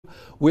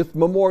With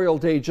Memorial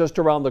Day just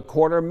around the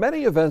corner,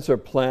 many events are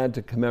planned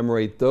to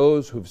commemorate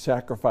those who've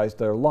sacrificed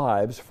their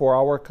lives for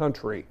our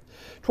country.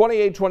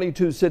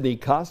 2822 Sydney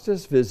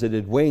Costas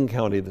visited Wayne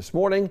County this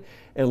morning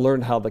and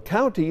learned how the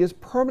county is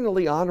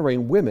permanently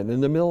honoring women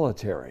in the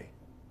military.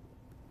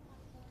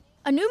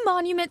 A new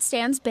monument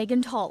stands big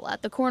and tall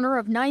at the corner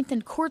of 9th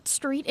and Court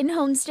Street in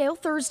Honesdale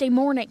Thursday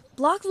morning.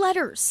 Block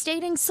letters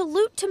stating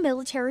 "Salute to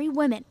military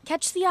women"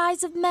 catch the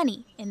eyes of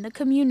many in the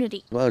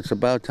community. Well, it's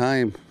about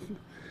time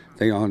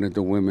they honored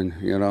the women,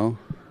 you know.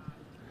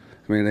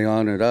 I mean, they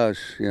honored us,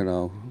 you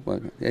know,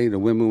 but hey, the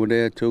women were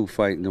there too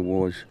fighting the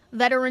wars.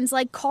 Veterans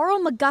like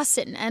Carl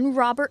McGusson and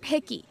Robert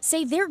Hickey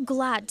say they're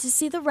glad to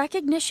see the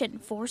recognition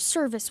for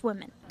service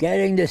women.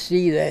 Getting to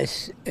see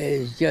this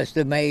is just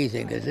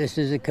amazing, because this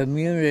is a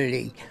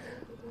community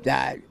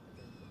that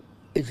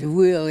is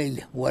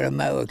really what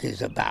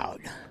America's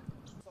about.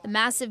 The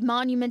massive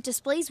monument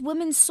displays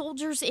women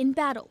soldiers in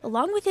battle,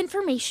 along with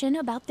information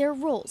about their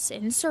roles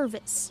in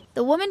service.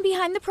 The woman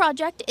behind the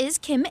project is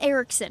Kim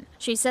Erickson.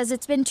 She says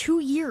it's been 2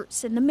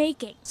 years in the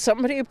making.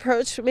 Somebody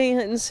approached me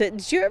and said,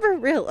 "Did you ever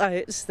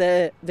realize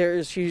that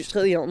there's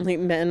usually only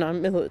men on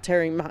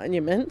military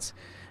monuments?"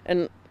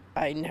 And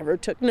I never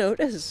took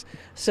notice.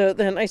 So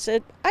then I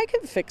said, I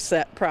can fix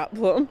that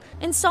problem.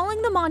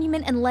 Installing the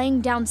monument and laying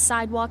down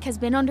sidewalk has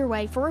been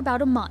underway for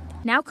about a month.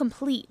 Now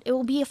complete, it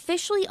will be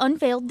officially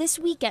unveiled this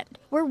weekend,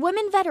 where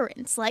women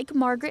veterans like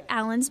Margaret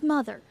Allen's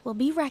mother will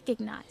be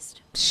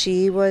recognized.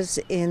 She was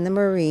in the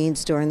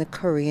Marines during the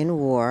Korean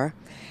War,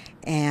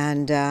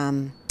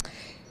 and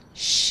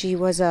she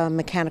was a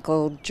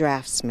mechanical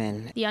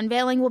draftsman. The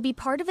unveiling will be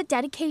part of a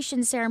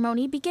dedication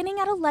ceremony beginning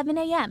at 11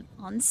 a.m.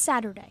 on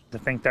Saturday. To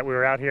think that we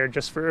were out here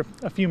just for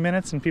a few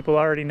minutes and people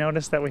already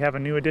noticed that we have a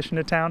new addition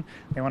to town.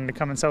 They wanted to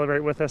come and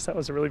celebrate with us. That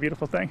was a really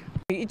beautiful thing.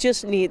 You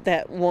just need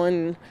that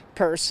one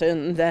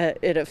person that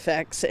it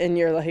affects and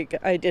you're like,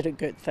 I did a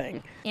good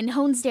thing. In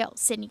Honesdale,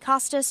 Sydney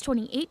Costas,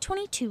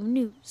 2822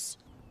 News.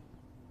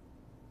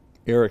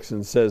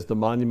 Erickson says the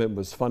monument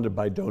was funded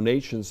by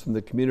donations from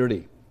the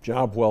community.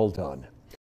 Job well done.